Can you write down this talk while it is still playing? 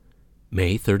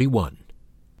May 31.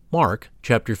 Mark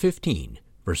chapter 15,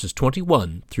 verses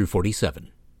 21 through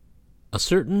 47. A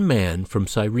certain man from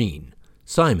Cyrene,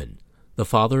 Simon, the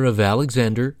father of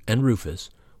Alexander and Rufus,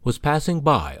 was passing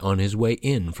by on his way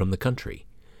in from the country,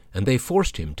 and they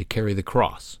forced him to carry the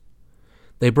cross.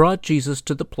 They brought Jesus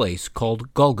to the place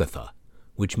called Golgotha,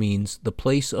 which means the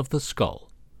place of the skull.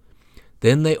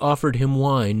 Then they offered him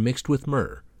wine mixed with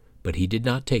myrrh, but he did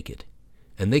not take it,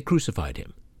 and they crucified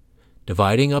him.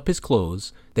 Dividing up his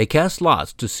clothes, they cast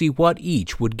lots to see what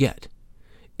each would get.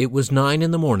 It was 9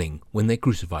 a.m. when they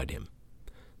crucified him.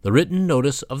 The written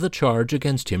notice of the charge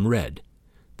against him read,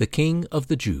 "The King of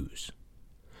the Jews."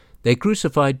 They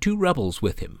crucified 2 rebels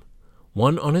with him,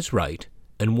 one on his right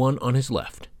and one on his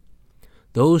left.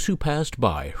 Those who passed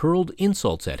by hurled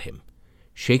insults at him,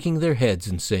 shaking their heads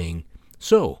and saying,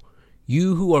 "So,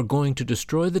 you who are going to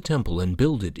destroy the temple and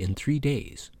build it in 3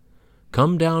 days,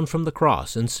 come down from the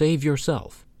cross and save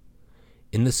yourself."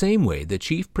 In the same way the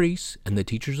chief priests and the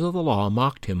teachers of the law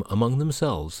mocked him among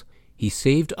themselves. "He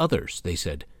saved others," they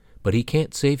said, "but he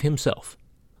can't save himself.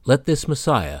 Let this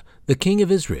Messiah, the King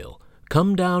of Israel,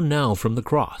 come down now from the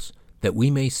cross, that we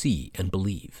may see and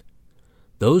believe."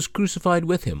 Those crucified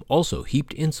with him also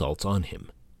heaped insults on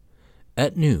him.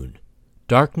 At noon,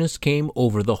 darkness came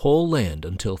over the whole land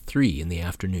until 3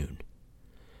 p.m.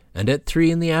 And at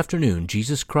 3 p.m.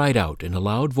 Jesus cried out in a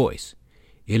loud voice,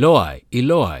 "Eloi,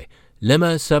 Eloi,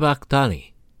 lema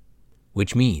sabachthani,"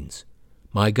 which means,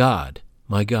 my God,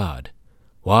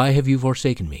 why have you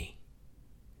forsaken me?"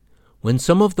 When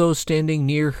some of those standing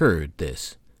near heard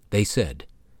this, they said,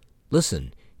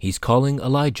 "Listen, he's calling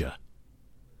Elijah."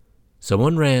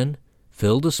 Someone ran,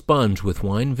 filled a sponge with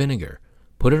wine vinegar,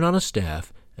 put it on a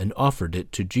staff, and offered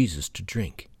it to Jesus to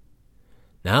drink.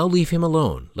 "Now leave him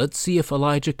alone. Let's see if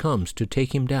Elijah comes to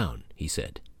take him down," he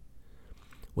said.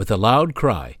 With a loud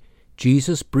cry,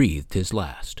 Jesus breathed his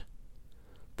last.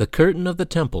 The curtain of the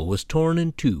temple was torn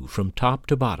in 2 from top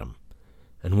to bottom,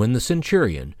 and when the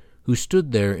centurion, who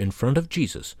stood there in front of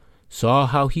Jesus, saw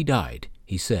how he died,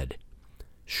 he said,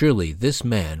 "Surely this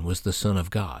man was the Son of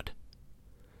God."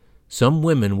 Some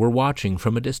women were watching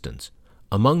from a distance.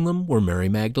 Among them were Mary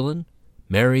Magdalene,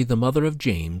 Mary the mother of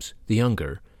James the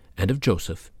younger, and of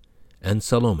Joseph, and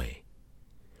Salome.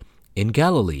 In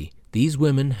Galilee, these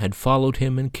women had followed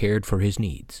him and cared for his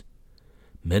needs.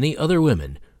 Many other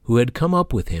women who had come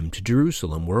up with him to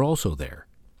Jerusalem were also there.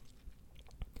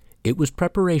 It was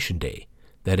preparation day,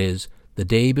 that is, the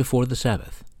day before the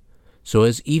Sabbath. So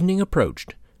as evening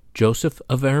approached, Joseph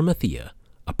of Arimathea,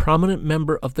 a prominent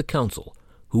member of the council,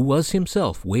 who was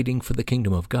himself waiting for the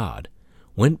kingdom of God,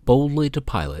 went boldly to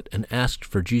Pilate and asked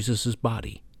for Jesus'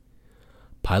 body.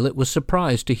 Pilate was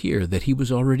surprised to hear that he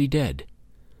was already dead.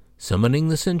 Summoning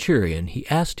the centurion, he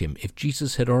asked him if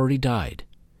Jesus had already died.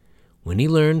 When he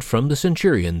learned from the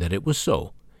centurion that it was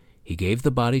so, he gave the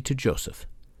body to Joseph.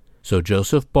 So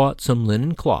Joseph bought some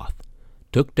linen cloth,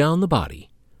 took down the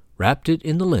body, wrapped it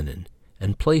in the linen,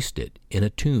 and placed it in a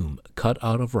tomb cut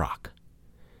out of rock.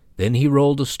 Then he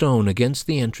rolled a stone against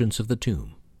the entrance of the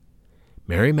tomb.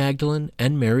 Mary Magdalene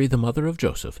and Mary the mother of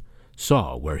Joseph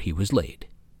saw where he was laid.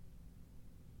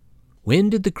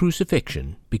 When did the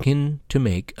crucifixion begin to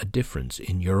make a difference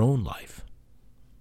in your own life?